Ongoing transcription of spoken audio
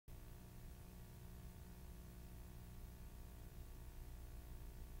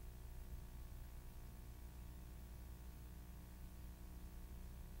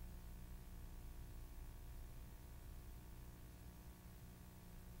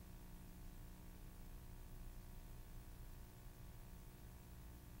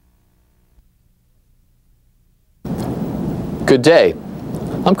Good day.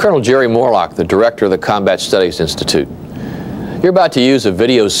 I'm Colonel Jerry Morlock, the Director of the Combat Studies Institute. You're about to use a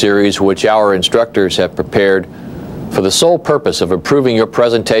video series which our instructors have prepared for the sole purpose of improving your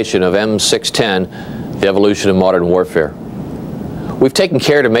presentation of M610, The Evolution of Modern Warfare. We've taken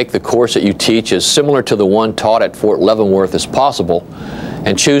care to make the course that you teach as similar to the one taught at Fort Leavenworth as possible,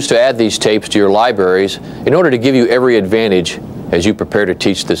 and choose to add these tapes to your libraries in order to give you every advantage as you prepare to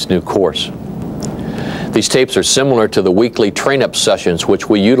teach this new course. These tapes are similar to the weekly train-up sessions which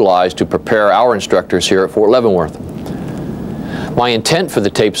we utilize to prepare our instructors here at Fort Leavenworth. My intent for the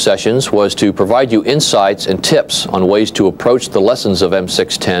tape sessions was to provide you insights and tips on ways to approach the lessons of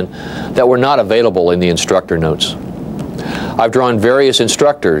M610 that were not available in the instructor notes. I've drawn various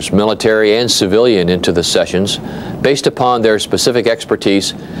instructors, military and civilian, into the sessions based upon their specific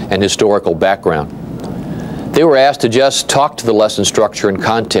expertise and historical background. They were asked to just talk to the lesson structure and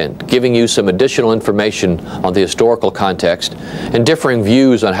content, giving you some additional information on the historical context and differing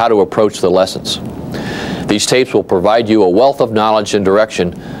views on how to approach the lessons. These tapes will provide you a wealth of knowledge and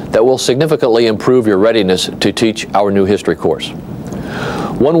direction that will significantly improve your readiness to teach our new history course.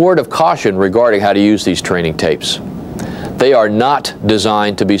 One word of caution regarding how to use these training tapes. They are not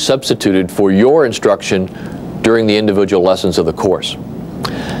designed to be substituted for your instruction during the individual lessons of the course.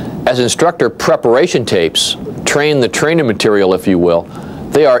 As instructor preparation tapes, train the trainer material if you will,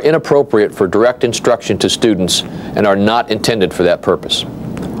 they are inappropriate for direct instruction to students and are not intended for that purpose.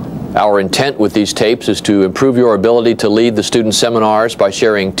 Our intent with these tapes is to improve your ability to lead the student seminars by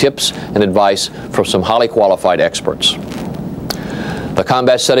sharing tips and advice from some highly qualified experts. The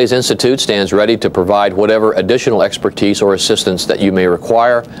Combat Studies Institute stands ready to provide whatever additional expertise or assistance that you may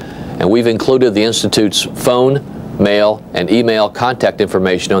require, and we've included the Institute's phone, mail, and email contact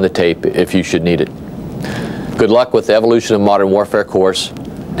information on the tape if you should need it. Good luck with the Evolution of Modern Warfare course.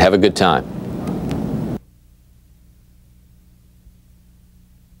 Have a good time.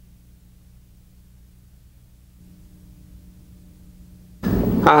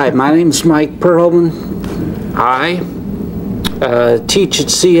 Hi, my name is Mike Perlman. I teach at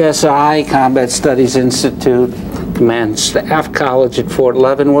CSI, Combat Studies Institute, Command Staff College at Fort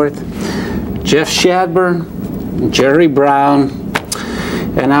Leavenworth. Jeff Shadburn, Jerry Brown,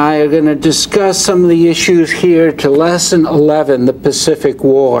 and I are going to discuss some of the issues here to Lesson 11, the Pacific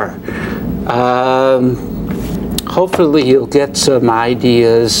War. Hopefully you'll get some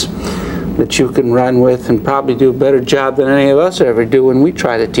ideas that you can run with and probably do a better job than any of us ever do when we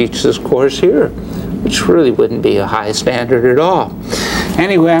try to teach this course here, which really wouldn't be a high standard at all.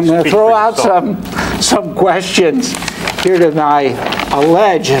 Anyway, I'm going to throw out some questions here to my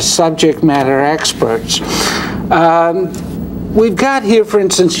alleged subject matter experts. We've got here, for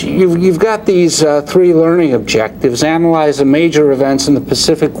instance, you've got these three learning objectives. Analyze the major events in the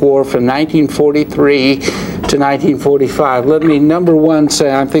Pacific War from 1943 to 1945. Let me, number one,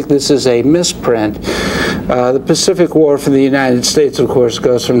 say I think this is a misprint. The Pacific War for the United States, of course,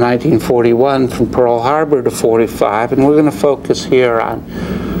 goes from 1941, from Pearl Harbor to 45, and we're going to focus here on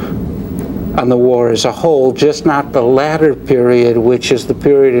the war as a whole, just not the latter period, which is the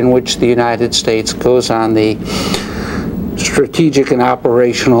period in which the United States goes on the strategic and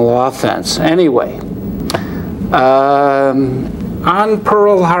operational offense. Anyway, on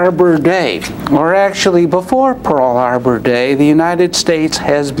Pearl Harbor Day, or actually before Pearl Harbor Day, the United States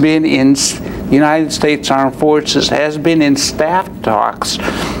Armed Forces has been in staff talks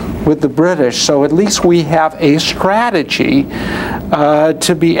with the British, so at least we have a strategy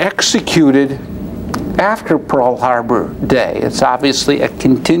to be executed after Pearl Harbor Day. It's obviously a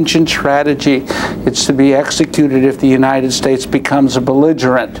contingent strategy. It's to be executed if the United States becomes a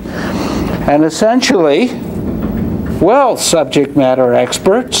belligerent. And essentially, well, subject matter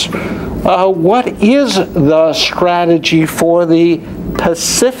experts, what is the strategy for the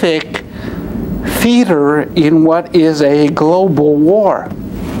Pacific theater in what is a global war?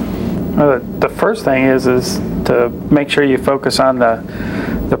 Well, the first thing is to make sure you focus on the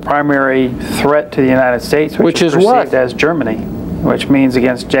primary threat to the United States, which is perceived as Germany, which means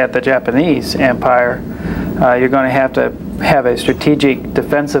against the Japanese Empire. You're going to have a strategic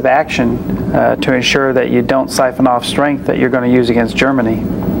defensive action to ensure that you don't siphon off strength that you're going to use against Germany.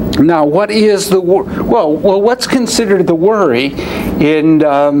 Now, what is the well, what's considered the worry in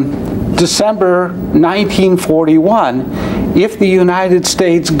December 1941 if the United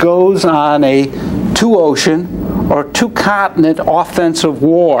States goes on a two-ocean or two-continent offensive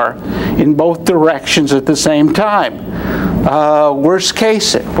war in both directions at the same time? Worst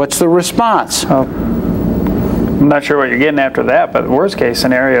case, what's the response? I'm not sure what you're getting after that, but the worst case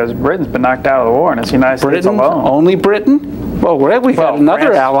scenario is Britain's been knocked out of the war and it's the United States alone. Only Britain? Well, we got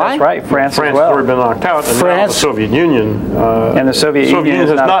another ally. That's right, France as France well. has already been knocked out, and now the Soviet Union. And the Soviet Union has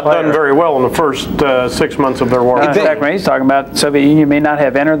is not done very well in the first 6 months of their war. In fact, when he's talking about the Soviet Union may not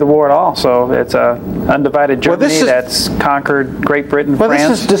have entered the war at all, so it's a undivided Germany that's conquered Great Britain, France. Well,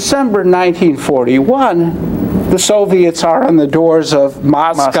 this is December 1941. The Soviets are on the doors of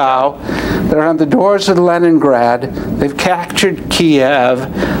Moscow. They're on the doors of Leningrad. They've captured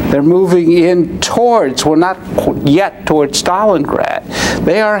Kiev. They're moving in towards, well, not yet towards Stalingrad.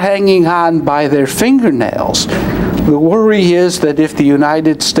 They are hanging on by their fingernails. The worry is that if the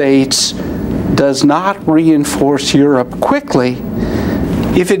United States does not reinforce Europe quickly,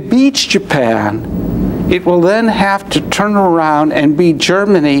 if it beats Japan, it will then have to turn around and beat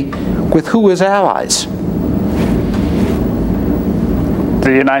Germany with who as allies?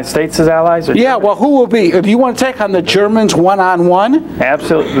 The United States as allies? Or yeah, Germany? well, who will be? Do you want to take on the Germans one-on-one?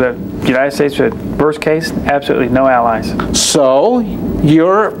 Absolutely. The United States, worst case, absolutely no allies. So,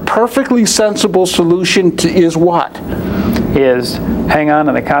 your perfectly sensible solution is what? Is hang on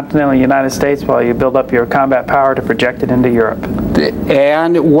to the continental United States while you build up your combat power to project it into Europe.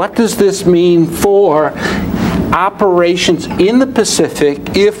 And what does this mean for operations in the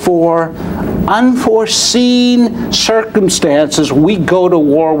Pacific if for unforeseen circumstances we go to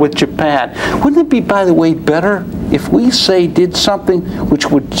war with Japan? Wouldn't it be, by the way, better if we did something which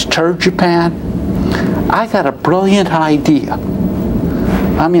would deter Japan? I got a brilliant idea.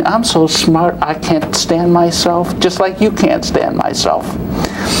 I mean, I'm so smart I can't stand myself, just like you can't stand myself.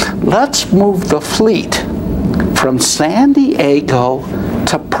 Let's move the fleet from San Diego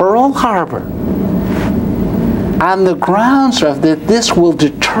to Pearl Harbor on the grounds of that this will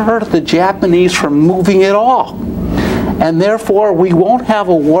deter the Japanese from moving at all. And therefore, we won't have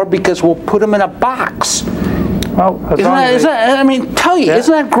a war because we'll put them in a box. Well, isn't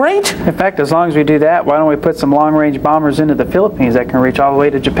that great? In fact, as long as we do that, why don't we put some long-range bombers into the Philippines that can reach all the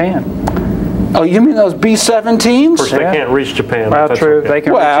way to Japan? Oh, you mean those B-17s? Of course, they can't reach Japan. Well, true. Okay. They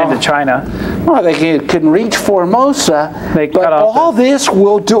can reach into China. Well, they can reach Formosa. But all this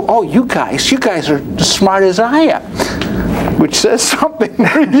will do. Oh, you guys are as smart as I am, which says something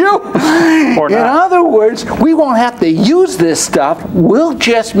for you. In other words, we won't have to use this stuff. We'll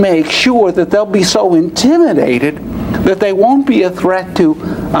just make sure that they'll be so intimidated that they won't be a threat to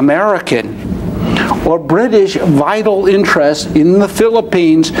American or British vital interests in the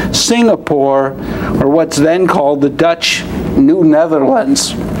Philippines, Singapore, or what's then called the Dutch New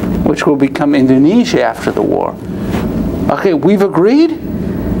Netherlands, which will become Indonesia after the war. Okay, we've agreed?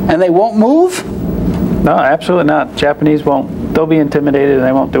 And they won't move? No, absolutely not. Japanese won't. They'll be intimidated and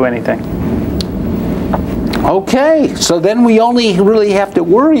they won't do anything. Okay, so then we only really have to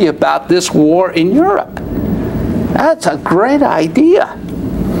worry about this war in Europe. That's a great idea.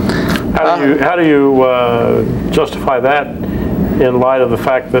 How do you justify that in light of the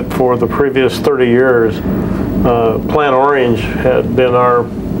fact that for the previous 30 years, Plan Orange had been our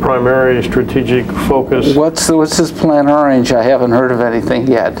primary strategic focus? What's this Plan Orange? I haven't heard of anything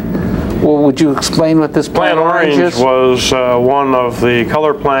yet. Well, would you explain what this Plan Orange is? Was one of the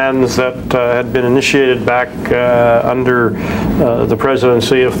color plans that had been initiated back under the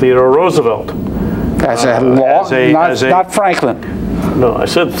presidency of Theodore Roosevelt. As a law, not Franklin. No, I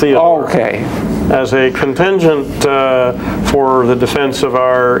said Theodore. Okay. As a contingent for the defense of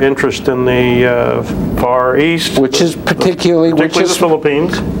our interest in the Far East. Which is particularly the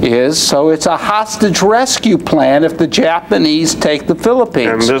Philippines. So it's a hostage rescue plan if the Japanese take the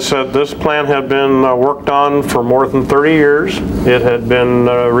Philippines. And this plan had been worked on for more than 30 years. It had been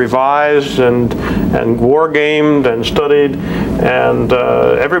revised and war gamed and studied, and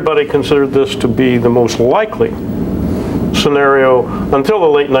everybody considered this to be the most likely scenario until the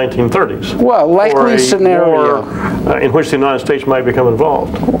late 1930s. Well, likely scenario war, in which the United States might become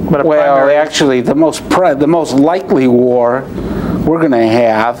involved. Well, actually, the most likely war we're going to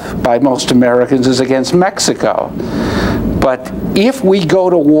have by most Americans is against Mexico. But if we go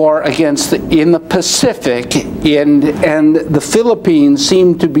to war in the Pacific, and the Philippines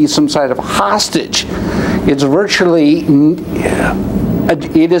seem to be some sort of hostage, it's virtually.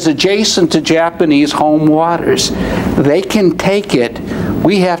 It is adjacent to Japanese home waters. They can take it.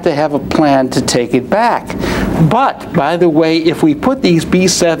 We have to have a plan to take it back. But, by the way, if we put these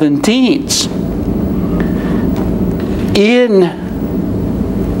B-17s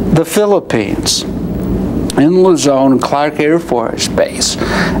in the Philippines, in Luzon, Clark Air Force Base,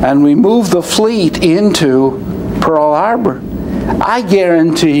 and we move the fleet into Pearl Harbor, I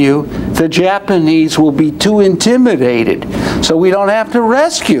guarantee you the Japanese will be too intimidated, so we don't have to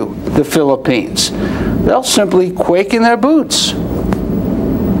rescue the Philippines. They'll simply quake in their boots.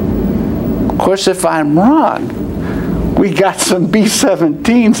 Of course, if I'm wrong, we got some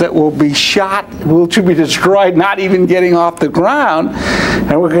B-17s that will be shot, will be destroyed, not even getting off the ground.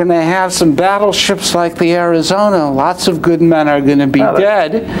 And we're going to have some battleships like the Arizona. Lots of good men are going to be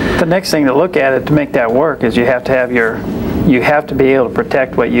dead. The next thing to look at it to make that work is you have to have you have to be able to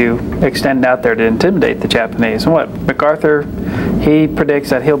protect what you extend out there to intimidate the Japanese. And what MacArthur, he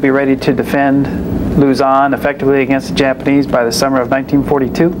predicts that he'll be ready to defend Luzon effectively against the Japanese by the summer of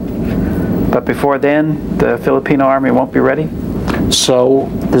 1942. But before then, the Filipino army won't be ready. So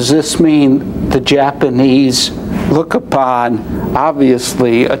does this mean the Japanese look upon,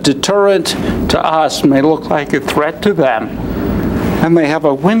 obviously, a deterrent to us may look like a threat to them, and they have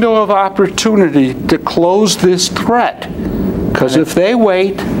a window of opportunity to close this threat? Because if they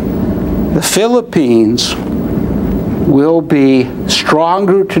wait, the Philippines will be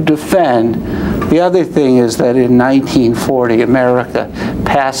stronger to defend. The other thing is that in 1940, America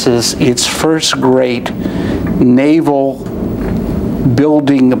passes its first great naval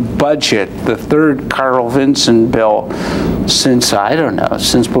building budget, the third Carl Vinson bill, since, I don't know,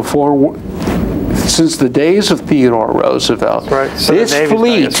 since the days of Theodore Roosevelt. Right. So this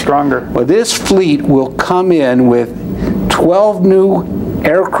fleet, stronger. Well, this fleet will come in with 12 new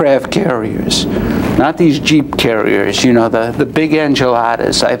aircraft carriers, not these Jeep carriers, you know, the big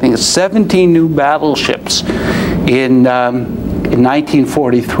enchiladas. I think it's 17 new battleships in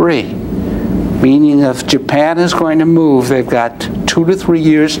 1943. Meaning if Japan is going to move, they've got 2 to 3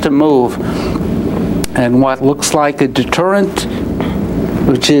 years to move. And what looks like a deterrent,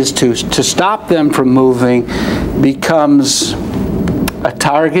 which is to stop them from moving, becomes a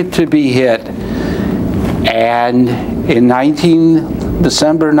target to be hit. And in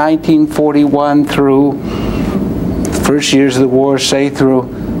December 1941 through the first years of the war, say through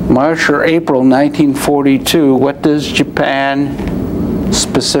March or April 1942, what does Japan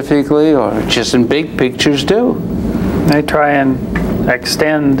specifically, or just in big pictures, do? They try and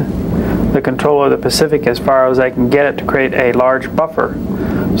extend the control of the Pacific as far as they can get it to create a large buffer,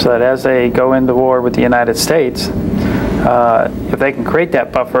 so that as they go into war with the United States, if they can create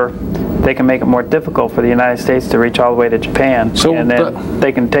that buffer, they can make it more difficult for the United States to reach all the way to Japan, and then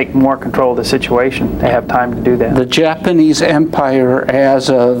they can take more control of the situation. They have time to do that. The Japanese Empire,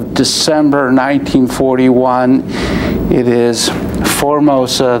 as of December 1941, it is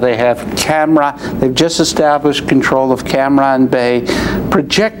Formosa. They have they've just established control of Camaron Bay,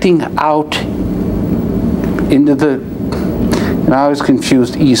 projecting out into the, and I was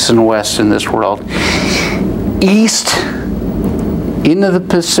confused east and west in this world. East into the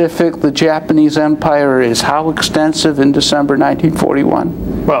Pacific, the Japanese Empire is how extensive in December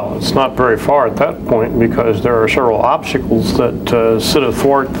 1941? Well, it's not very far at that point, because there are several obstacles that sit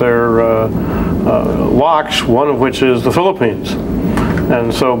athwart their locks, one of which is the Philippines.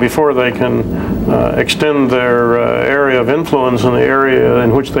 And so before they can extend their area of influence in the area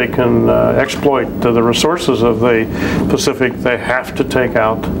in which they can exploit the resources of the Pacific, they have to take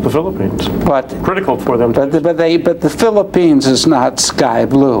out the Philippines. But critical for them. But the Philippines is not sky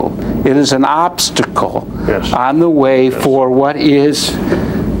blue. It is an obstacle on the way for what is.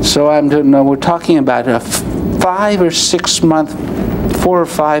 So we're talking about a 4 or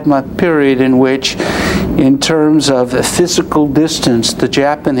 5 month period in which, in terms of physical distance, the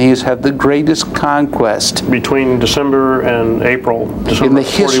Japanese have the greatest conquest between December and April. In the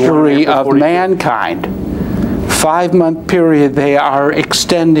history of mankind. 5 month period, they are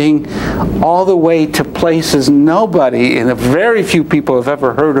extending all the way to places nobody, and very few people have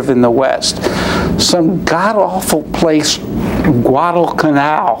ever heard of in the West. Some god-awful place,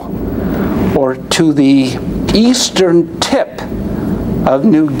 Guadalcanal, or to the eastern tip of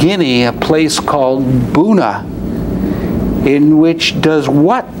New Guinea, a place called Buna, in which does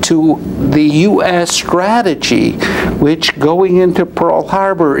what to the U.S. strategy, which going into Pearl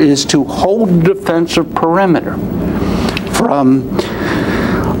Harbor is to hold the defensive perimeter from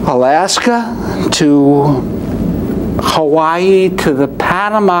Alaska to Hawaii to the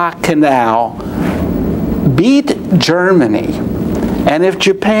Panama Canal, beat Germany. And if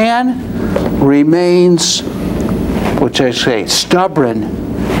Japan remains, which I say, stubborn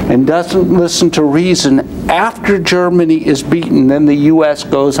and doesn't listen to reason, after Germany is beaten, then the U.S.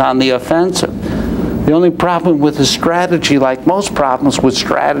 goes on the offensive. The only problem with the strategy, like most problems with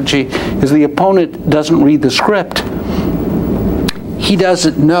strategy, is the opponent doesn't read the script. He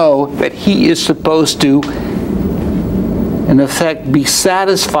doesn't know that he is supposed to, in effect, be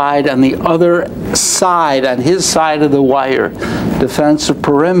satisfied on the other side, on his side of the wire, defensive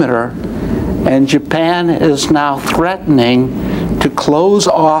perimeter. And Japan is now threatening to close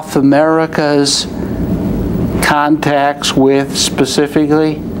off America's contacts with,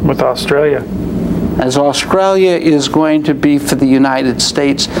 specifically? With Australia. as Australia is going to be for the United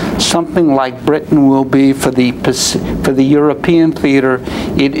States, something like Britain will be for the European theater.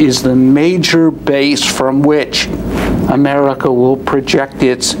 It is the major base from which America will project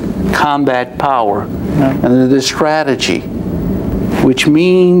its combat power and the strategy, which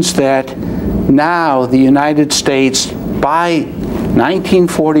means that now the United States, by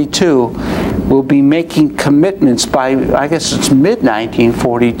 1942, will be making commitments by, I guess it's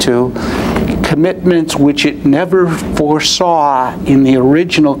mid-1942, commitments which it never foresaw in the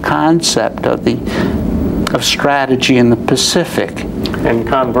original concept of strategy in the Pacific. And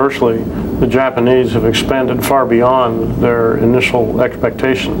conversely, the Japanese have expanded far beyond their initial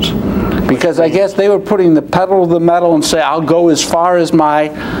expectations. Because I guess they were putting the pedal to the metal and say, I'll go as far as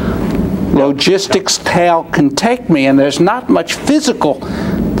my logistics tail can take me, and there's not much physical.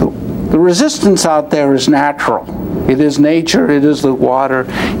 The resistance out there is natural. It is nature, it is the water,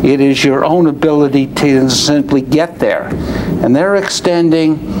 it is your own ability to simply get there. And they're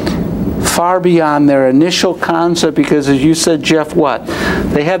extending far beyond their initial concept because, as you said, Jeff, what?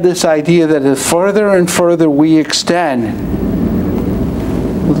 They have this idea that the further and further we extend,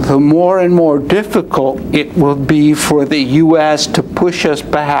 the more and more difficult it will be for the U.S. to push us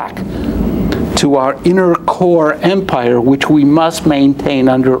back to our inner core empire, which we must maintain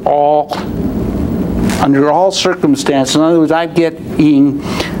under all circumstances. In other words, I'm getting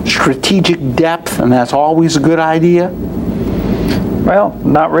strategic depth, and that's always a good idea. Well,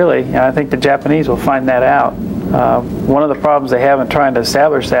 not really. I think the Japanese will find that out. One of the problems they have in trying to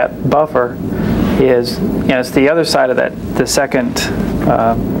establish that buffer is, it's the other side of that, the second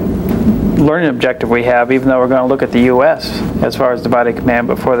learning objective we have, even though we're going to look at the U.S. as far as divided command,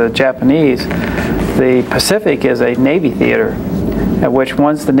 but for the Japanese, the Pacific is a Navy theater, at which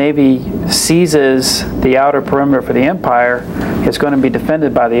once the Navy seizes the outer perimeter for the empire, it's going to be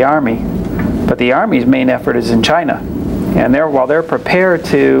defended by the Army. But the Army's main effort is in China. And while they're prepared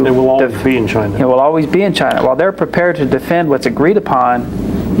to... It will always be in China. It will always be in China. While they're prepared to defend what's agreed upon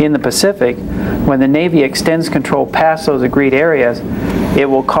in the Pacific, when the Navy extends control past those agreed areas, it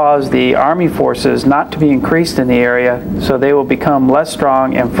will cause the Army forces not to be increased in the area, so they will become less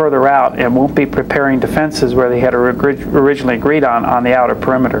strong and further out and won't be preparing defenses where they had originally agreed on the outer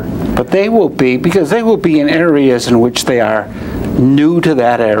perimeter. But they will be, because they will be in areas in which they are new to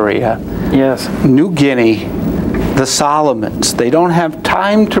that area. Yes. New Guinea, the Solomons. They don't have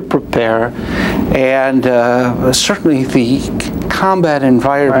time to prepare, and certainly the combat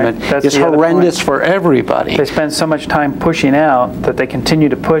environment is horrendous for everybody. They spend so much time pushing out that they continue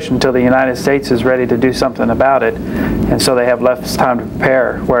to push until the United States is ready to do something about it, and so they have less time to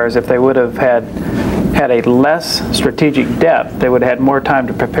prepare. Whereas if they would have had a less strategic depth, they would have had more time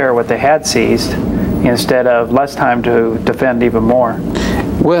to prepare what they had seized instead of less time to defend even more.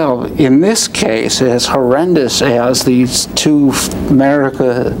 Well, in this case, as horrendous as these two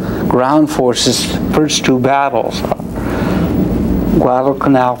America ground forces' first two battles,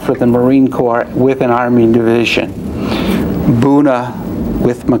 Guadalcanal for the Marine Corps with an Army division, Buna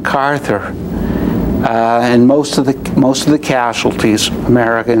with MacArthur, and most of the casualties,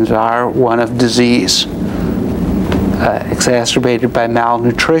 Americans, are one of disease, exacerbated by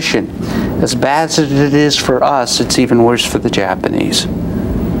malnutrition. As bad as it is for us, it's even worse for the Japanese,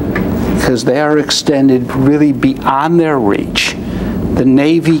 because they are extended really beyond their reach. The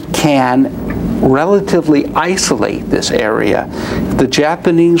Navy can relatively isolate this area. If the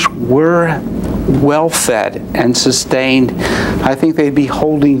Japanese were well fed and sustained, I think they'd be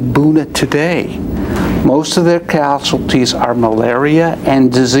holding Buna today. Most of their casualties are malaria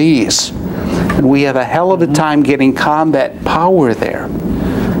and disease, and we have a hell of a time getting combat power there.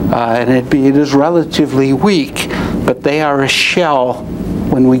 And it is relatively weak, but they are a shell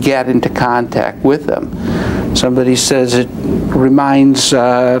when we get into contact with them. Somebody says it reminds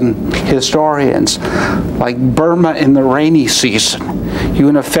historians, like Burma in the rainy season. You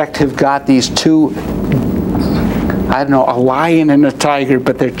in effect have got these two, I don't know, a lion and a tiger,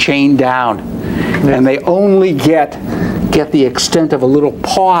 but they're chained down. Yes. And they only get the extent of a little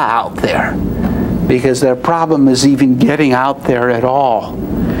paw out there, because their problem is even getting out there at all.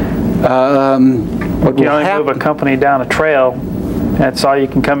 But you only move a company down a trail. That's all you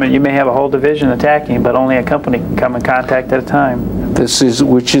can come in. You may have a whole division attacking, but only a company can come in contact at a time.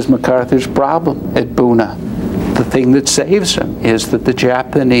 Which is MacArthur's problem at Buna. The thing that saves him is that the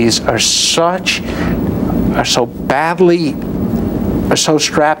Japanese are so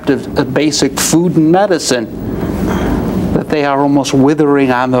strapped to basic food and medicine that they are almost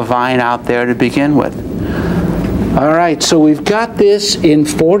withering on the vine out there to begin with. All right, so we've got this in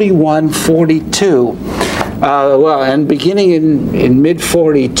 41, 42. Well, and beginning in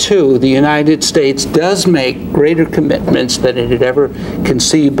mid-42, the United States does make greater commitments than it had ever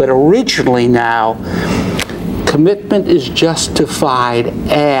conceived, but originally now, commitment is justified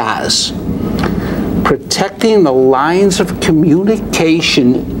as protecting the lines of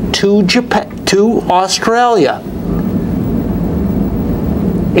communication to Japan, to Australia.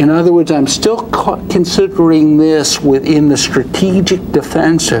 In other words, I'm still considering this within the strategic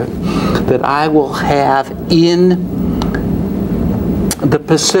defensive that I will have in the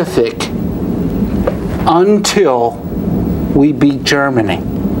Pacific until we beat Germany.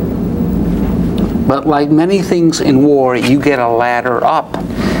 But like many things in war, you get a ladder up.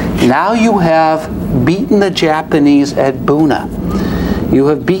 Now you have beaten the Japanese at Buna. You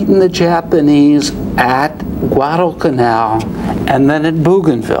have beaten the Japanese at Guadalcanal and then at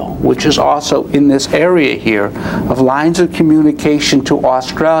Bougainville, which is also in this area here of lines of communication to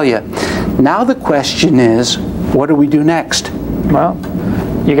Australia. Now the question is, what do we do next? Well,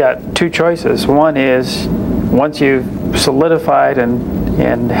 you got two choices. One is, once you've solidified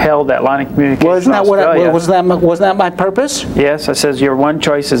and held that line of communication wasn't that my purpose? Yes, it says your one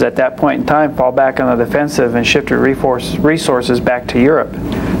choice is at that point in time, fall back on the defensive and shift your resources back to Europe.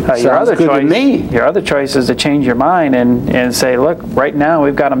 Your other choice is to change your mind and say, look, right now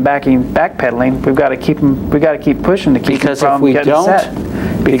we've got them backpedaling. We've got to keep them. We've got to keep pushing to keep them from getting set.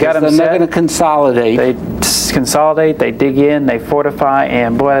 Because then they're going to consolidate. They consolidate, they dig in, they fortify,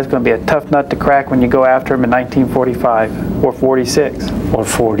 and boy, that's going to be a tough nut to crack when you go after them in 1945 or 46 or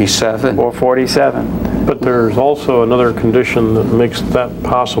 47 or 47. But there's also another condition that makes that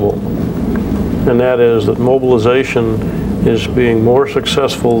possible, and that is that mobilization is being more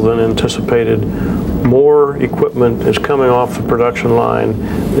successful than anticipated. More equipment is coming off the production line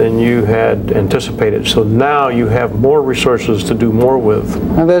than you had anticipated. So now you have more resources to do more with.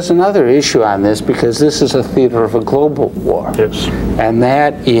 Now there's another issue on this, because this is a theater of a global war. Yes. And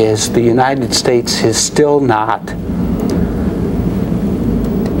that is the United States is still not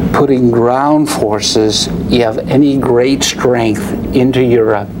putting ground forces of any great strength into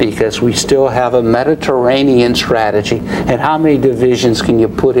Europe, because we still have a Mediterranean strategy. And how many divisions can you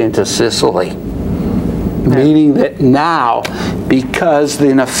put into Sicily? Meaning that now, because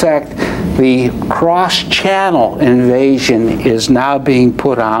in effect the cross-channel invasion is now being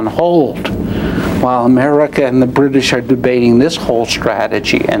put on hold, while America and the British are debating this whole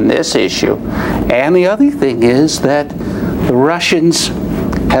strategy and this issue. And the other thing is that the Russians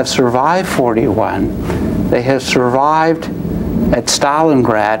have survived 41. They have survived at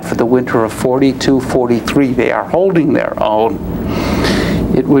Stalingrad for the winter of 42-43. They are holding their own.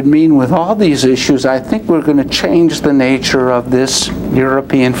 It would mean with all these issues, I think we're going to change the nature of this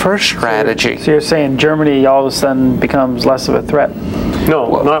European first strategy. So you're saying Germany all of a sudden becomes less of a threat? No,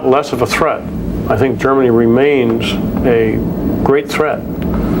 well, not less of a threat. I think Germany remains a great threat.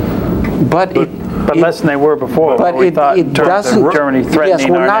 But less than they were before. But it doesn't. Germany threatening yes,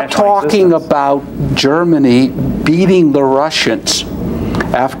 we're not talking about Germany beating the Russians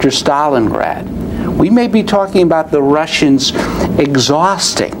after Stalingrad. We may be talking about the Russians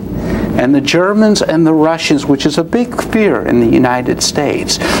exhausting, and the Germans and the Russians, which is a big fear in the United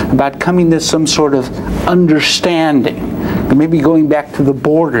States, about coming to some sort of understanding. Maybe going back to the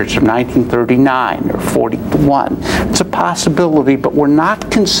borders of 1939 or 41. It's a possibility, but we're not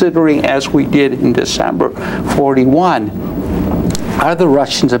considering, as we did in December 41, are the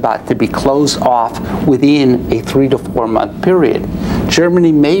Russians about to be closed off within a 3 to 4 month period?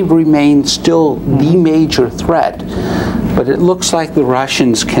 Germany may remain still the major threat, but it looks like the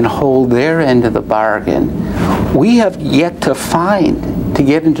Russians can hold their end of the bargain. We have yet to find, to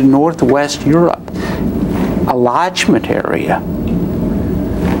get into Northwest Europe, a lodgement area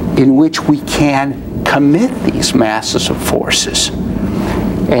in which we can commit these masses of forces.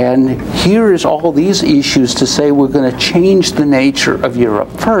 And here is all these issues to say we're going to change the nature of Europe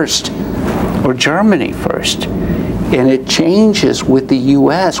first, or Germany first. And it changes with the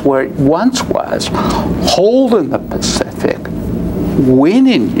U.S., where it once was hold in the Pacific, win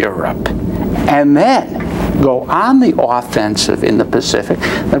in Europe, and then go on the offensive in the Pacific.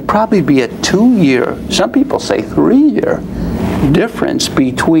 There'd probably be a 2-year, some people say 3-year, difference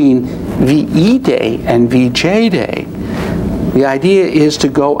between VE Day and VJ Day. The idea is to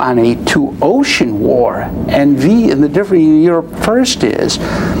go on a 2-ocean war, and the difference in Europe first is,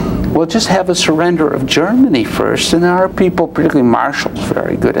 we'll just have a surrender of Germany first, and our people, particularly Marshall's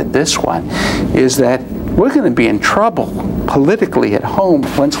very good at this one, is that we're going to be in trouble politically at home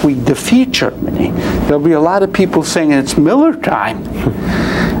once we defeat Germany. There'll be a lot of people saying it's Miller time.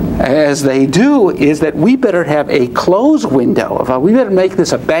 As they do, is that we better have a close window. We better make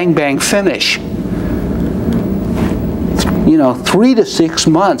this a bang-bang finish. 3 to 6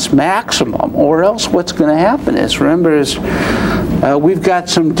 months maximum, or else what's going to happen is, remember, we've got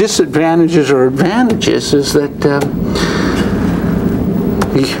some disadvantages or advantages, is that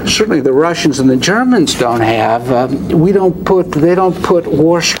certainly the Russians and the Germans don't have. They don't put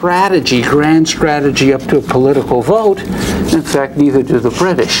war strategy, grand strategy, up to a political vote. In fact, neither do the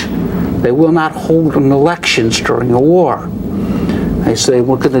British. They will not hold an elections during a war. They say,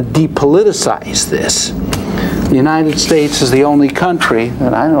 we're going to depoliticize this. The United States is the only country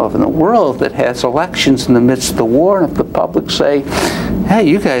that I know of in the world that has elections in the midst of the war, and if the public say, hey,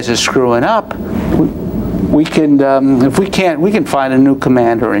 you guys are screwing up, we can, if we can't, we can find a new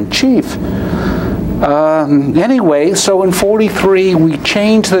commander-in-chief. Anyway, so in '43, we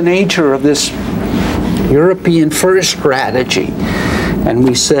changed the nature of this European first strategy, and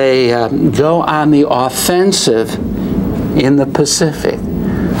we say, go on the offensive in the Pacific.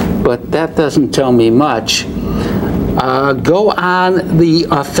 But that doesn't tell me much. Go on the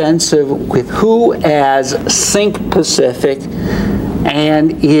offensive with who as Think Pacific,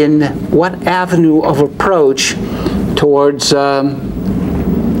 and in what avenue of approach towards the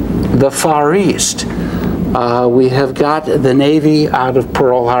Far East. We have got the Navy out of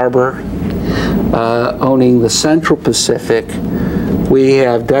Pearl Harbor, owning the Central Pacific. We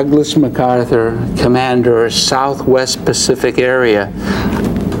have Douglas MacArthur, commander, Southwest Pacific area,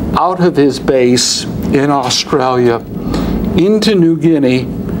 out of his base in Australia into New Guinea,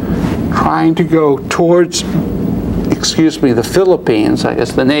 trying to go towards, the Philippines. I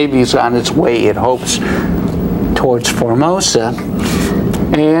guess the Navy's on its way, it hopes, towards Formosa.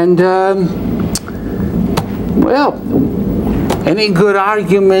 And, well, any good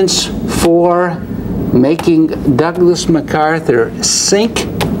arguments for making Douglas MacArthur sink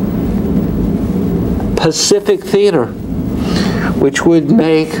Pacific Theater, which would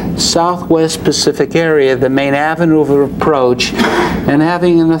make Southwest Pacific area the main avenue of approach, and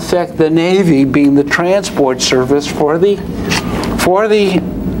having in effect the Navy being the transport service for the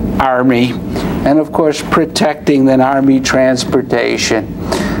Army, and of course protecting the Army transportation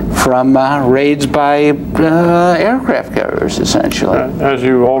from raids by aircraft carriers, essentially. As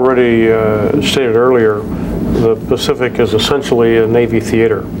you already stated earlier, the Pacific is essentially a Navy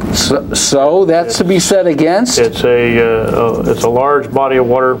theater. So that's to be said against? It's a large body of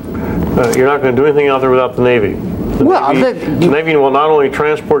water. You're not going to do anything out there without the Navy. The Navy will not only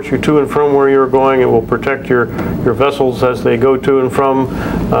transport you to and from where you're going, it will protect your vessels as they go to and from.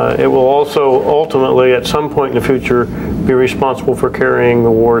 It will also ultimately, at some point in the future, be responsible for carrying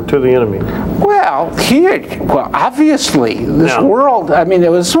the war to the enemy. Well, obviously, this world, I mean, it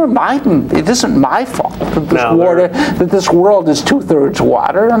isn't my fault that this world is 2/3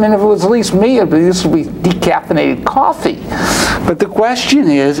 water. I mean, if it was at least me, this would be decaffeinated coffee. But the question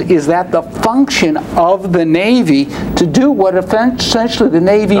is that the function of the Navy to do what essentially the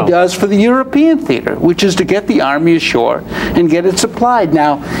Navy does for the European theater, which is to get the Army ashore and get it supplied.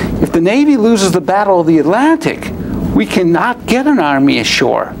 Now, if the Navy loses the Battle of the Atlantic, we cannot get an Army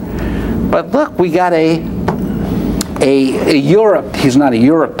ashore. But look, we got a Europe, he's not a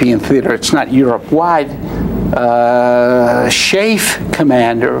European theater, it's not Europe-wide, Schaeff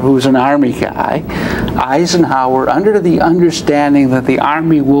commander, who's an Army guy, Eisenhower, under the understanding that the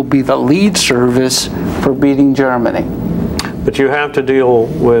Army will be the lead service for beating Germany. But you have to deal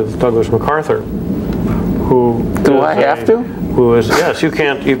with Douglas MacArthur, who... Do I have to? Who is, yes, you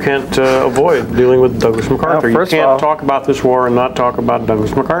can't avoid dealing with Douglas MacArthur. You can't talk about this war and not talk about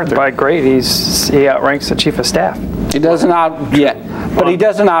Douglas MacArthur. By grade, he outranks the Chief of Staff. He doesn't but he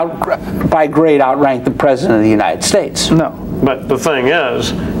doesn't by grade outrank the President of the United States. No. But the thing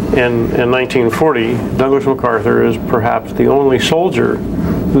is, in 1940, Douglas MacArthur is perhaps the only soldier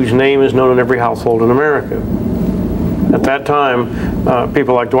whose name is known in every household in America. At that time,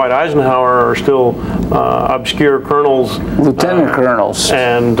 people like Dwight Eisenhower are still obscure colonels, lieutenant colonels,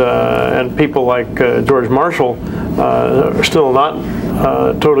 and people like George Marshall are still not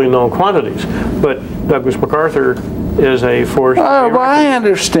totally known quantities. But Douglas MacArthur is a force. Oh, well, I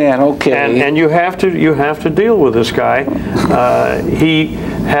understand. Okay. And you have to deal with this guy. He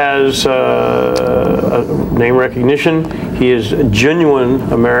has name recognition. He is a genuine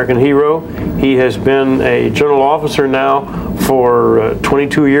American hero. He has been a general officer now for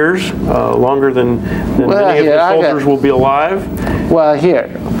 22 years, longer than many of the soldiers will be alive. Well, here,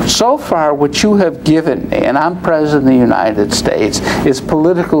 so far what you have given me, and I'm President of the United States, is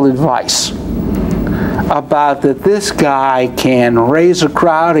political advice about that this guy can raise a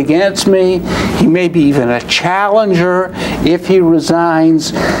crowd against me. He may be even a challenger if he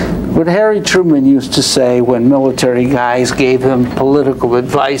resigns. what Harry Truman used to say when military guys gave him political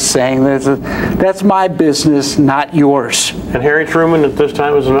advice, saying, that's my business, not yours. And Harry Truman at this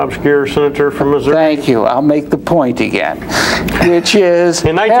time was an obscure senator from Missouri. Thank you. I'll make the point again, which is...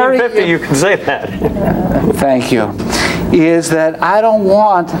 In 1950, you can say that. Thank you. Is that I don't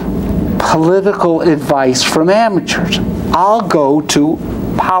want political advice from amateurs. I'll go to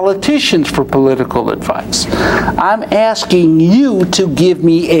politicians for political advice. I'm asking you to give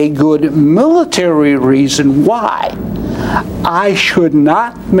me a good military reason why I should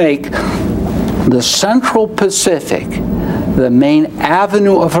not make the Central Pacific the main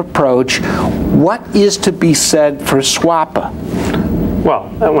avenue of approach. What is to be said for SWAPA? Well,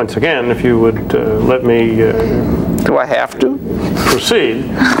 once again, if you would let me... Do I have to? Proceed.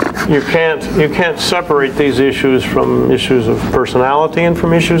 You can't separate these issues from issues of personality and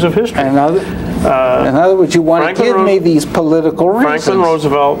from issues of history. In other words, you want to give me these political reasons. Franklin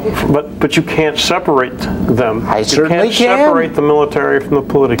Roosevelt, but you can't separate them. I certainly You can't separate the military from the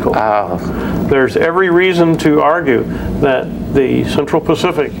political. There's every reason to argue that the Central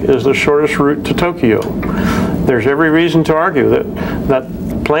Pacific is the shortest route to Tokyo. There's every reason to argue that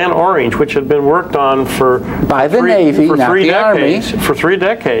Plan Orange, which had been worked on for three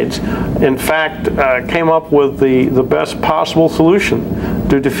decades, in fact, came up with the best possible solution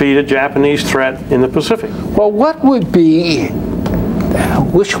to defeat a Japanese threat in the Pacific. Well, what would be, I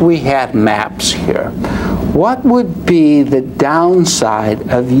wish we had maps here, what would be the downside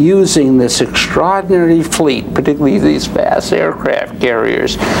of using this extraordinary fleet, particularly these vast aircraft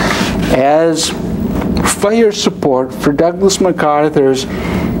carriers, as fire support for Douglas MacArthur's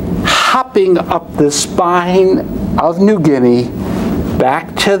hopping up the spine of New Guinea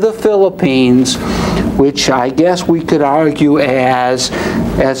back to the Philippines, which I guess we could argue as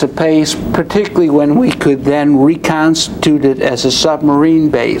a base, particularly when we could then reconstitute it as a submarine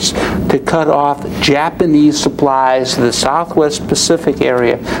base to cut off Japanese supplies to the Southwest Pacific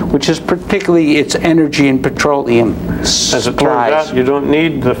area, which is particularly its energy and petroleum supplies. As it turns out, you don't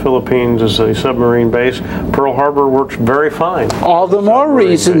need the Philippines as a submarine base. Pearl Harbor works very fine. All the more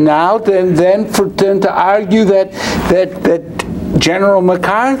reason now than to argue that General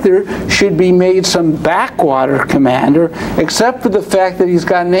MacArthur should be made some backwater commander, except for the fact that he's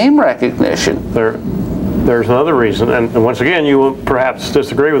got name recognition. There's another reason, and once again, you will perhaps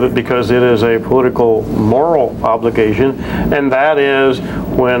disagree with it because it is a political, moral obligation, and that is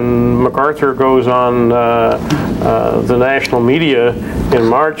when MacArthur goes on the national media in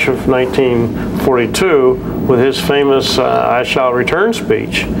March of 1942 with his famous I shall return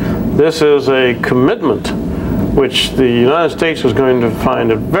speech. This is a commitment which the United States is going to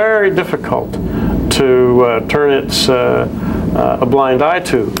find it very difficult to turn its a blind eye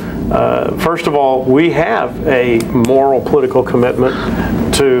to. First of all, we have a moral political commitment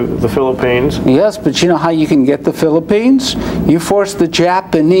to the Philippines. Yes, but you know how you can get the Philippines? You force the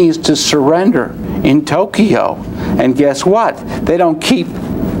Japanese to surrender in Tokyo, and guess what? They don't keep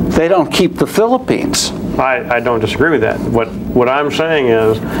the Philippines. I don't disagree with that. What I'm saying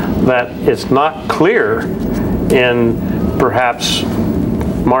is that it's not clear in perhaps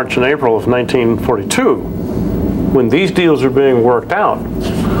March and April of 1942, when these deals are being worked out,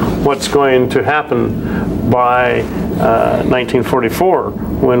 what's going to happen by 1944,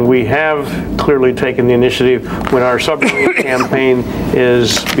 when we have clearly taken the initiative, when our submarine campaign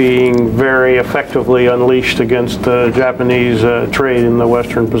is being very effectively unleashed against Japanese trade in the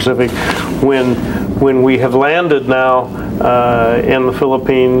Western Pacific, when we have landed now in the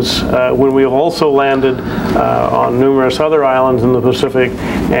Philippines, when we have also landed on numerous other islands in the Pacific,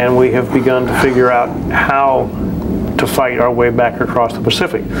 and we have begun to figure out how to fight our way back across the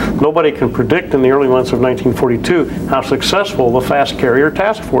Pacific. Nobody can predict in the early months of 1942 how successful the Fast Carrier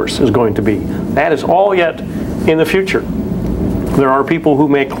Task Force is going to be. That is all yet in the future. There are people who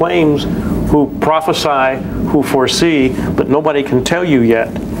make claims, who prophesy, who foresee, but nobody can tell you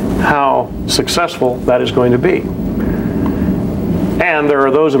yet how successful that is going to be. And there are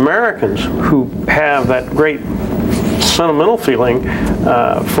those Americans who have that great sentimental feeling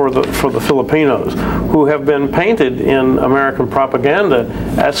for the Filipinos, who have been painted in American propaganda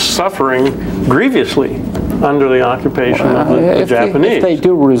as suffering grievously under the occupation of the Japanese. If they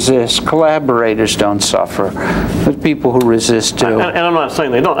do resist, collaborators don't suffer, but people who resist do. And I'm not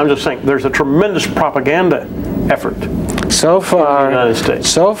saying they don't. I'm just saying there's a tremendous propaganda effort. So far, in the United States.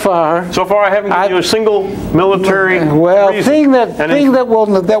 So far, I haven't given you a single military reason. thing that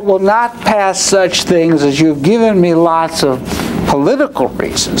will not pass such things as you've given me lots of political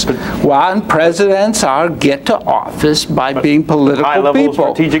reasons. Well, presidents get to office by being political high-level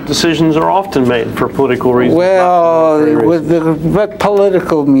people. strategic decisions are often made for political reasons. Well, but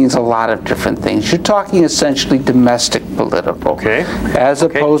political means a lot of different things. You're talking essentially domestic political, as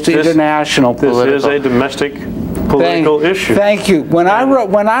opposed to international political. This is a domestic political issue. Thank you. When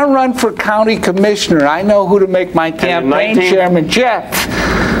I run for county commissioner, I know who to make my campaign chairman, Jeff.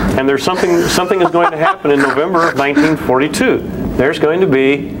 And there's something is going to happen in November of 1942. There's going to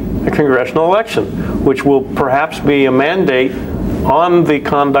be a congressional election, which will perhaps be a mandate on the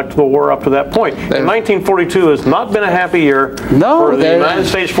conduct of the war up to that point. And 1942 has not been a happy year for the United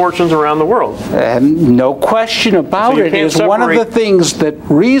States fortunes around the world. No question about it. Is one of the things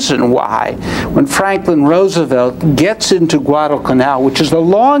reason why when Franklin Roosevelt gets into Guadalcanal, which is the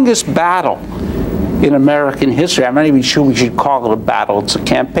longest battle in American history. I'm not even sure we should call it a battle. It's a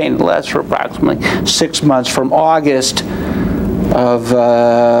campaign that lasts for approximately 6 months from August of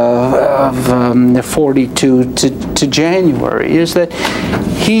 42 to January, is that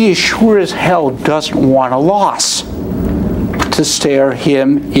he sure as hell doesn't want a loss to stare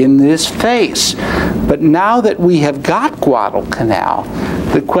him in this face. But now that we have got Guadalcanal,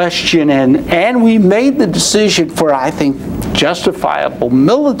 the question, and we made the decision for, I think, justifiable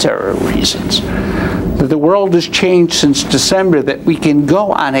military reasons, that the world has changed since December, that we can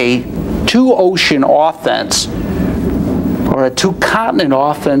go on a two-ocean offense or a two-continent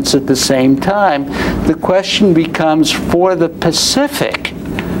offense at the same time. The question becomes, for the Pacific,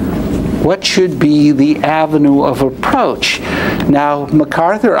 what should be the avenue of approach? Now,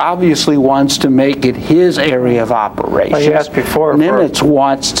 MacArthur obviously wants to make it his area of operations. Well, you asked before. Nimitz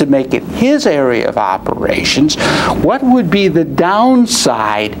wants to make it his area of operations. What would be the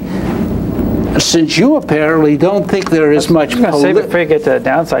downside, since you apparently don't think there is much... Before you get to the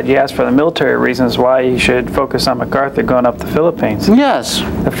downside, you asked for the military reasons why you should focus on MacArthur going up the Philippines. Yes.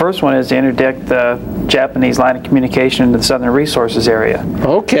 The first one is to interdict the Japanese line of communication into the southern resources area.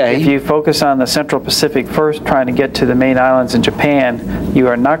 Okay. If you focus on the Central Pacific first, trying to get to the main islands in Japan, you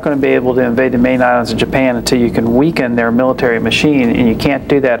are not going to be able to invade the main islands in Japan until you can weaken their military machine, and you can't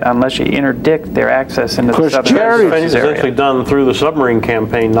do that unless you interdict their access into the southern resources area. It's actually done through the submarine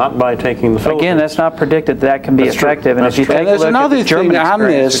campaign, not by taking the Philippines. Again, that's not predicted that can be effective. And if you take a look at the German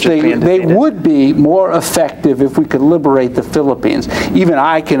experience, they would be more effective if we could liberate the Philippines. Even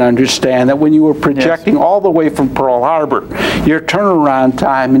I can understand that when you were projecting all the way from Pearl Harbor, your turnaround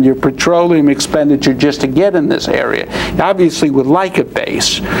time and your petroleum expenditure just to get in this area, you obviously would like a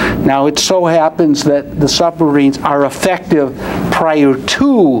base. Now, it so happens that the submarines are effective prior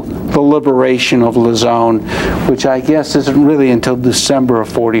to the liberation of Luzon, which I guess isn't really until December of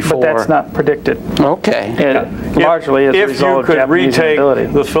 44. But that's not predicted. Okay. Largely as a result of Japanese inability. If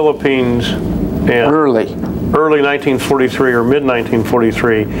you could retake the Philippines in early 1943 or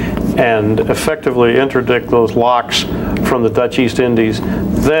mid-1943 and effectively interdict those locks from the Dutch East Indies,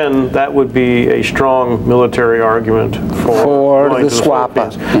 then that would be a strong military argument for the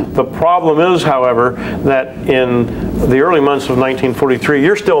SWAPA. The problem is, however, that in the early months of 1943,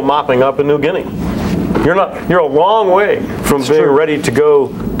 you're still mopping up in New Guinea. You're a long way from being ready to go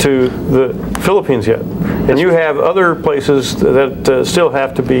to the Philippines yet. And you have other places that still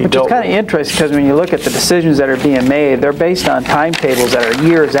have to be dealt with. Which is kind of interesting, because when you look at the decisions that are being made, they're based on timetables that are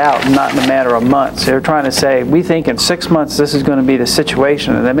years out, not in a matter of months. They're trying to say, we think in 6 months this is going to be the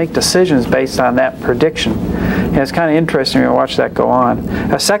situation, and they make decisions based on that prediction. And it's kind of interesting to watch that go on.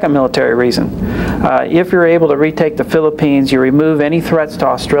 A second military reason, if you're able to retake the Philippines, you remove any threats to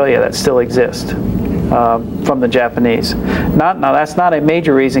Australia that still exist. From the Japanese. Now that's not a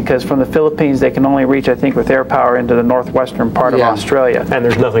major reason, because from the Philippines they can only reach, I think, with air power into the northwestern part of Australia. And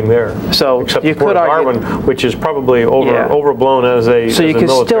there's nothing there. So except you could argue, Darwin, which is probably overblown as a So you could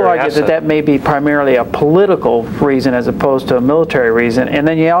still argue asset. that may be primarily a political reason as opposed to a military reason. And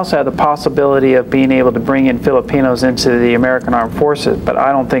then you also have the possibility of being able to bring in Filipinos into the American Armed Forces, but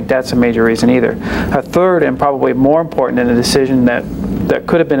I don't think that's a major reason either. A third, and probably more important in a decision that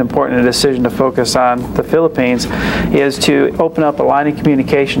could have been important in a decision to focus on the Philippines, is to open up a line of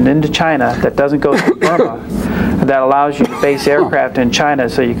communication into China that doesn't go through Burma, that allows you to base aircraft in China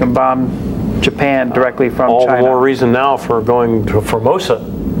so you can bomb Japan directly from China. All the more reason now for going to Formosa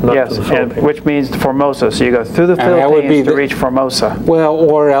not yes, to the Philippines. which means Formosa. So you go through the Philippines to reach Formosa. Well,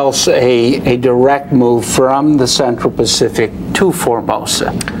 or else a direct move from the Central Pacific to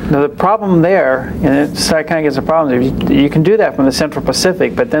Formosa. Now the problem there, and it kind of gets a problem, you can do that from the Central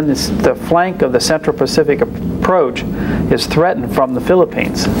Pacific, but then the flank of the Central Pacific approach is threatened from the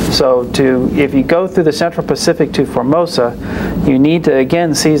Philippines. So if you go through the Central Pacific to Formosa, you need to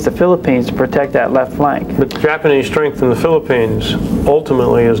again seize the Philippines to protect that left flank. But Japanese strength in the Philippines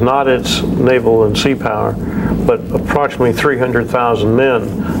ultimately is not its naval and sea power, but approximately 300,000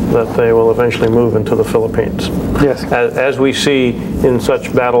 men that they will eventually move into the Philippines. Yes. As we see in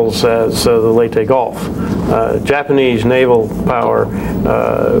such battles as the Leyte Gulf. Japanese naval power.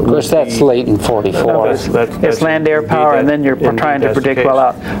 Of course, that's late in 44. It's land-air power, and then you're trying to predict well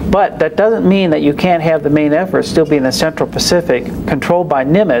out. But that doesn't mean that you can't have the main effort still be in the Central Pacific, controlled by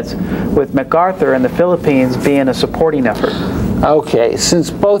Nimitz, with MacArthur in the Philippines being a supporting effort. Okay, since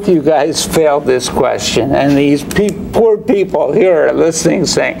both you guys failed this question, and these poor people here are listening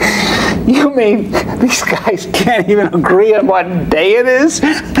saying, you mean these guys can't even agree on what day it is?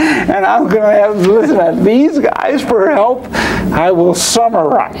 And I'm going to have to listen to these guys for help? I will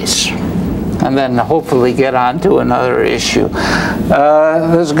summarize and then hopefully get on to another issue.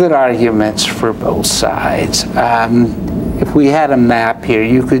 There's good arguments for both sides. If we had a map here,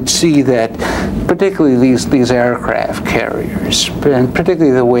 you could see that particularly these aircraft carriers, and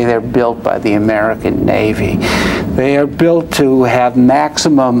particularly the way they're built by the American Navy, they are built to have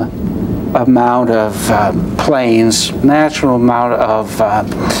maximum amount of planes, natural amount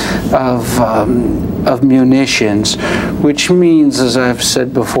of munitions, which means, as I've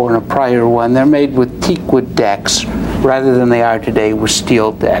said before in a prior one, they're made with teakwood decks rather than they are today with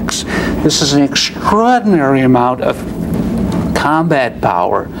steel decks. This is an extraordinary amount of combat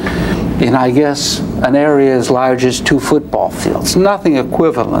power in, I guess, an area as large as 2 football fields. Nothing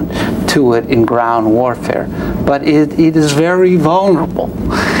equivalent to it in ground warfare, but it is very vulnerable.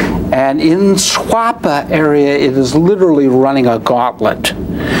 And in Swapa area, it is literally running a gauntlet.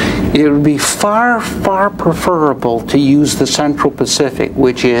 It would be far, far preferable to use the Central Pacific,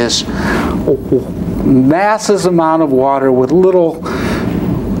 which is massive amount of water with little,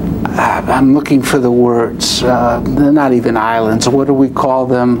 I'm looking for the words, they're not even islands, what do we call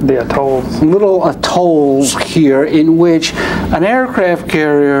them? The atolls. Little atolls here in which an aircraft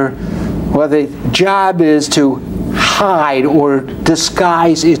carrier, well, the job is to hide or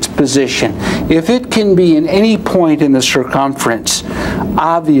disguise its position. If it can be in any point in the circumference,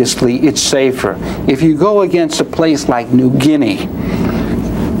 obviously it's safer. If you go against a place like New Guinea,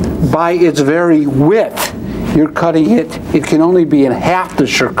 by its very width, you're cutting it, it can only be in half the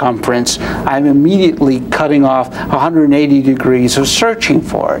circumference. I'm immediately cutting off 180 degrees of searching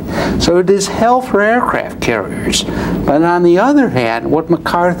for it. So it is hell for aircraft carriers. But on the other hand, what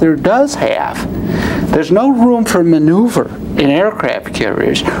MacArthur does have, there's no room for maneuver in aircraft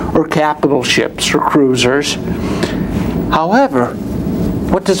carriers or capital ships or cruisers. However,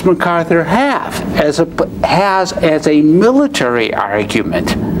 what does MacArthur have as a military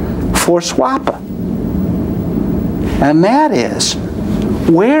argument for Swapa? And that is,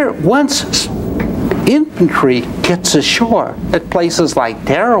 where once infantry gets ashore at places like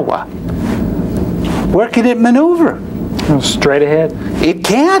Tarawa, where can it maneuver? Straight ahead. It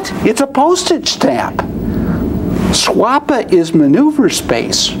can't. It's a postage stamp. Swapa is maneuver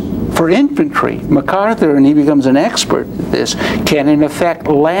space for infantry. MacArthur, and he becomes an expert at this, can in effect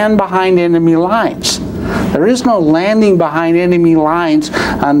land behind enemy lines. There is no landing behind enemy lines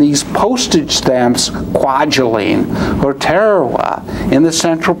on these postage stamps, Kwajalein or Tarawa in the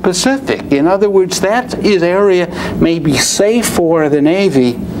Central Pacific. In other words, that area may be safe for the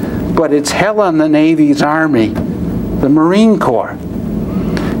Navy, but it's hell on the Navy's Army, the Marine Corps.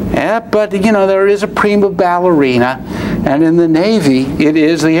 Yeah, but you know, there is a prima ballerina, and in the Navy it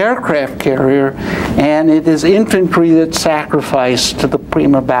is the aircraft carrier, and it is infantry that's sacrificed to the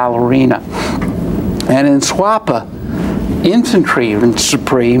prima ballerina. And in Swapa, infantry is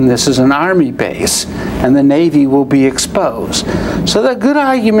supreme. This is an army base, and the Navy will be exposed. So there are good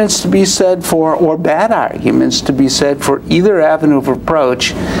arguments to be said for, or bad arguments to be said for either avenue of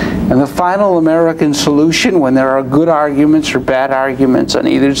approach. And the final American solution, when there are good arguments or bad arguments on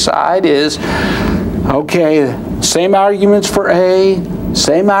either side, is, okay, same arguments for A,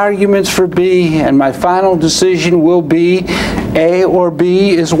 same arguments for B, and my final decision will be A or B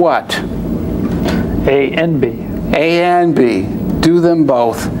is what? A and B. A and B. Do them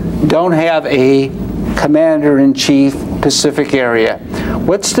both. Don't have a commander-in-chief Pacific area.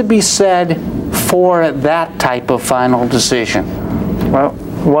 What's to be said for that type of final decision? Well,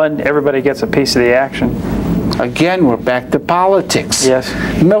 one, everybody gets a piece of the action. Again, we're back to politics. Yes.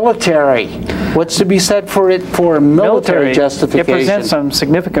 Military. What's to be said for it for military justification? It presents some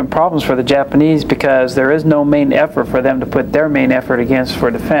significant problems for the Japanese because there is no main effort for them to put their main effort against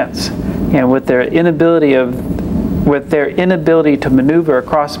for defense. And with their inability to maneuver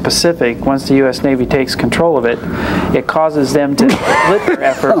across the Pacific, once the U.S. Navy takes control of it, it causes them to split their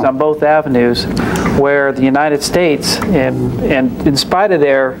efforts on both avenues, where the United States, and in spite of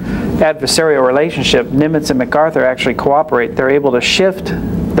their adversarial relationship, Nimitz and MacArthur actually cooperate. They're able to shift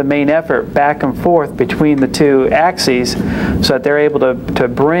the main effort back and forth between the two axes so that they're able to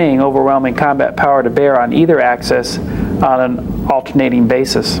bring overwhelming combat power to bear on either axis on an alternating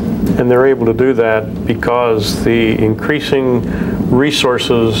basis. And they're able to do that because the increasing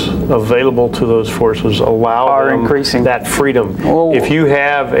resources available to those forces allow them that freedom. Oh. If you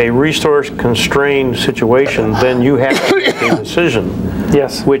have a resource-constrained situation, then you have to make a decision.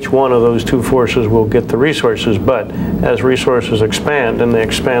 Yes. Which one of those two forces will get the resources. But as resources expand, and they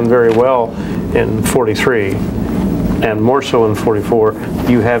expand very well in 43, and more so in 44,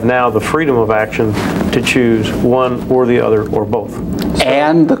 you have now the freedom of action to choose one or the other or both.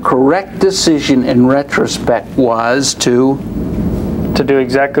 And the correct decision in retrospect was to do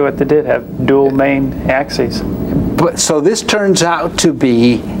exactly what they did, have dual main axes. But so this turns out to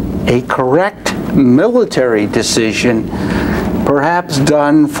be a correct military decision, perhaps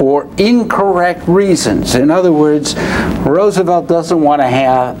done for incorrect reasons. In other words, Roosevelt doesn't want to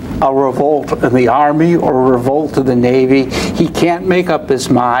have a revolt in the Army or a revolt of the Navy. He can't make up his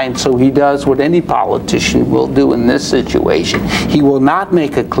mind, so he does what any politician will do in this situation. He will not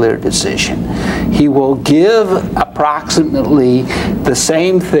make a clear decision. He will give approximately the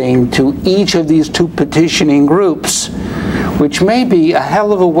same thing to each of these two petitioning groups, which may be a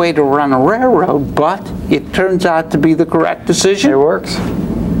hell of a way to run a railroad, but it turns out to be the correct decision. It works.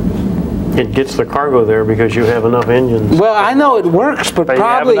 It gets the cargo there because you have enough engines. Well, I know it works, but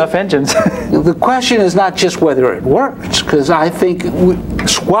probably you have enough engines. The question is not just whether it works, because I think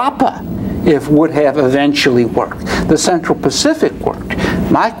SWAPA would have eventually worked. The Central Pacific worked.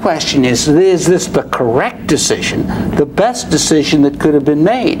 My question is this the correct decision, the best decision that could have been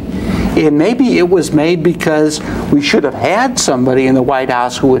made? And maybe it was made because we should have had somebody in the White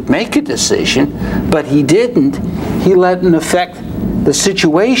House who would make a decision, but he didn't. He let, in effect, the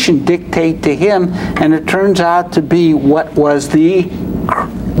situation dictate to him, and it turns out to be what was the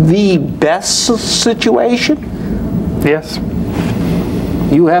best situation? Yes.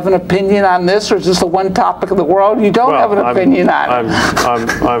 You have an opinion on this, or is this the one topic of the world you don't have an opinion on? I'm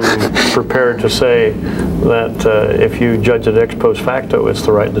prepared to say that if you judge it ex post facto, it's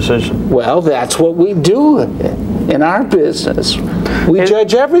the right decision. Well, that's what we do in our business. We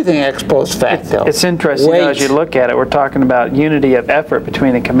judge everything ex post facto. It's interesting as you look at it. We're talking about unity of effort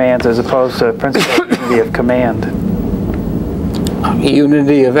between the commands as opposed to principle of unity of command.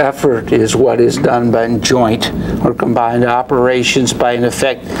 Unity of effort is what is done by joint or combined operations by, in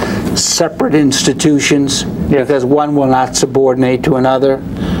effect, separate institutions, because one will not subordinate to another.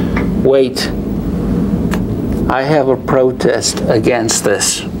 Wait, I have a protest against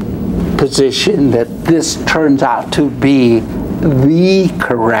this position that this turns out to be the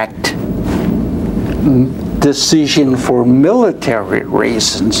correct decision for military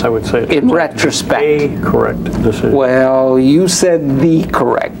reasons. I would say in retrospect. A correct decision. Well, you said the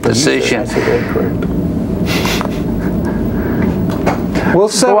correct decision. I said incorrect. We'll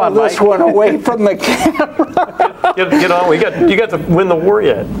settle this one away from the camera. Get on. You got to win the war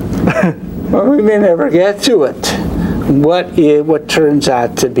yet. Well, we may never get to it. What turns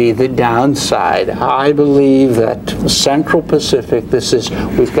out to be the downside? I believe that Central Pacific,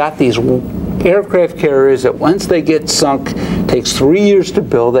 we've got these aircraft carriers that once they get sunk, takes 3 years to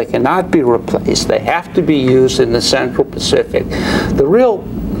build. They cannot be replaced. They have to be used in the Central Pacific.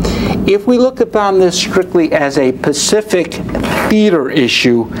 If we look upon this strictly as a Pacific theater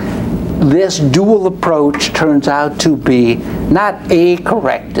issue, this dual approach turns out to be not a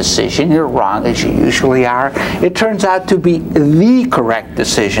correct decision. You're wrong, as you usually are. It turns out to be the correct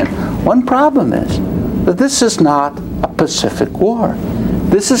decision. One problem is that this is not a Pacific war.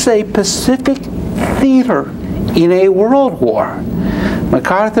 This is a Pacific theater in a world war.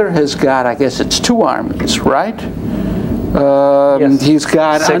 MacArthur has got, I guess it's 2 armies, right? Yes. He's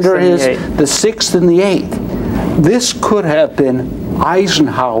got under his the 6th and the 8th. This could have been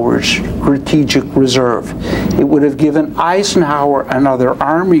Eisenhower's strategic reserve. It would have given Eisenhower another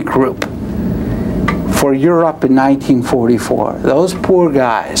army group for Europe in 1944. Those poor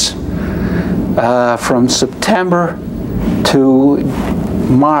guys, from September to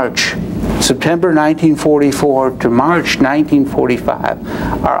March September 1944 to March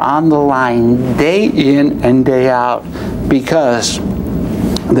 1945 are on the line day in and day out because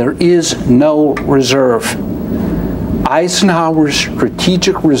there is no reserve. Eisenhower's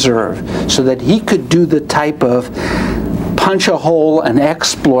strategic reserve, so that he could do the type of punch a hole and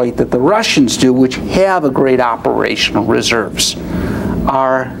exploit that the Russians do, which have a great operational reserves,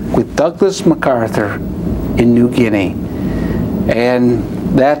 are with Douglas MacArthur in New Guinea. And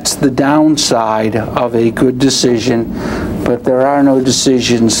that's the downside of a good decision, but there are no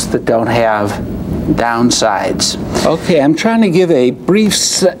decisions that don't have downsides. Okay, I'm trying to give a brief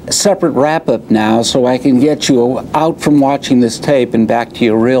separate wrap-up now so I can get you out from watching this tape and back to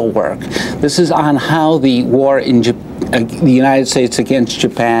your real work. This is on how the war in the United States against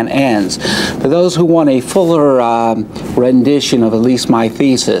Japan ends. For those who want a fuller rendition of at least my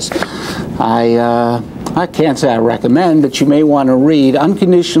thesis, I can't say I recommend, but you may want to read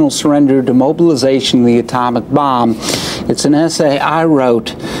Unconditional Surrender, Demobilization of the Atomic Bomb. It's an essay I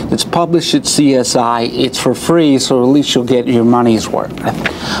wrote. It's published at CSI. It's for free, so at least you'll get your money's worth.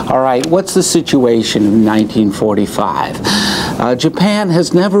 All right, what's the situation in 1945? Japan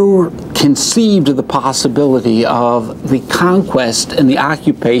has never conceived of the possibility of the conquest and the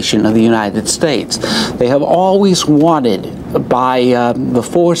occupation of the United States. They have always wanted, by the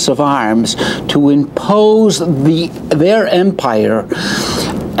force of arms, to impose their empire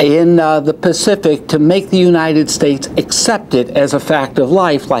in the Pacific, to make the United States accept it as a fact of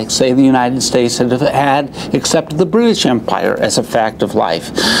life, like, say, the United States had accepted the British Empire as a fact of life.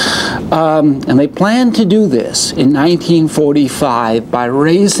 And they planned to do this in 1945 by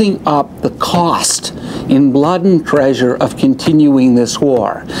raising up the cost in blood and treasure of continuing this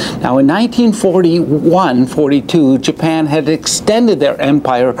war. Now, in 1941-42, Japan had extended their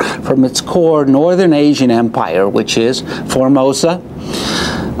empire from its core Northern Asian empire, which is Formosa,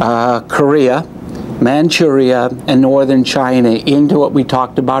 Korea, Manchuria, and northern China, into what we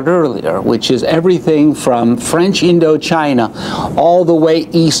talked about earlier, which is everything from French Indochina all the way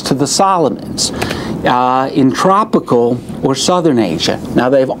east to the Solomons, in tropical or southern Asia. Now,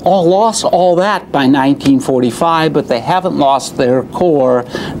 they've all lost all that by 1945, but they haven't lost their core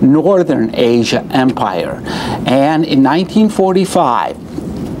Northern Asia empire. And in 1945,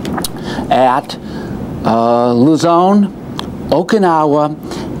 at Luzon, Okinawa,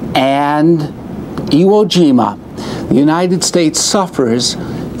 and Iwo Jima, the United States suffers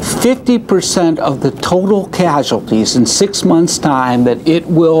 50% of the total casualties in 6 months' time that it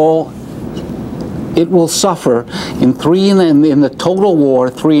will suffer in the total war,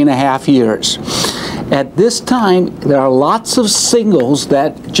 3.5 years. At this time, there are lots of signals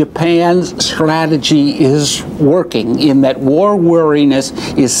that Japan's strategy is working, in that war weariness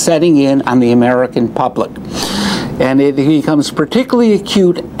is setting in on the American public. And it becomes particularly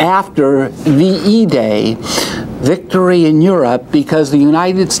acute after VE Day, victory in Europe, because the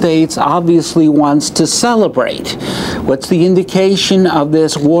United States obviously wants to celebrate. What's the indication of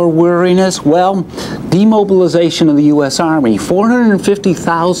this war weariness? Well, demobilization of the U.S. Army.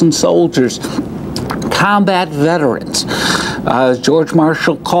 450,000 soldiers, combat veterans. As George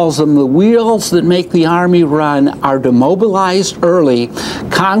Marshall calls them, the wheels that make the Army run are demobilized early.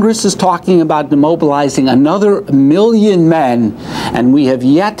 Congress is talking about demobilizing another 1 million men, and we have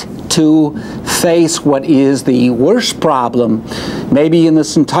yet to face what is the worst problem, maybe in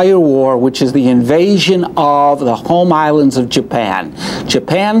this entire war, which is the invasion of the home islands of Japan.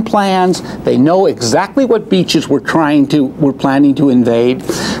 Japan plans, they know exactly what beaches we're planning to invade,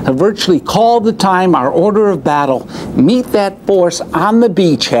 have virtually called the time, our order of battle, meet that force on the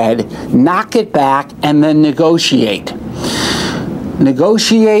beachhead, knock it back, and then negotiate.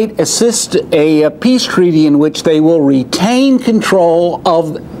 Assist a peace treaty in which they will retain control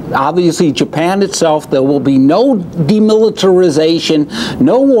of, obviously, Japan itself. There will be no demilitarization,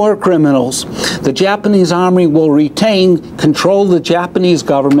 no war criminals. The Japanese Army will retain control of the Japanese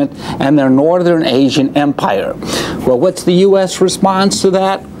government and their Northern Asian empire. Well, what's the U.S. response to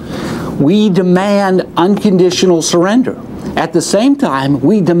that? We demand unconditional surrender. At the same time,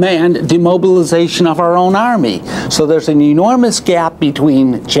 we demand demobilization of our own army. So there's an enormous gap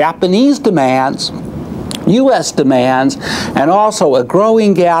between Japanese demands, U.S. demands, and also a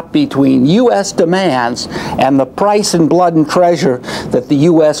growing gap between U.S. demands and the price in blood and treasure that the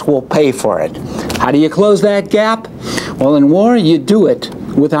U.S. will pay for it. How do you close that gap? Well, in war, you do it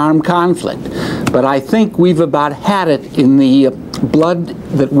with armed conflict. But I think we've about had it in the blood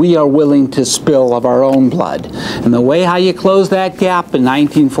that we are willing to spill of our own blood. And the way how you close that gap in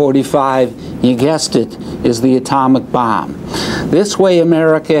 1945 you guessed it, is the atomic bomb. This way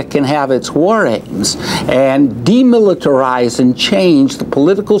America can have its war aims and demilitarize and change the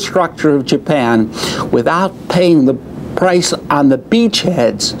political structure of Japan without paying the price on the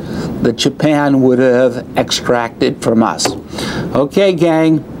beachheads that Japan would have extracted from us. Okay,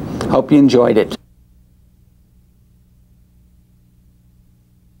 gang, hope you enjoyed it.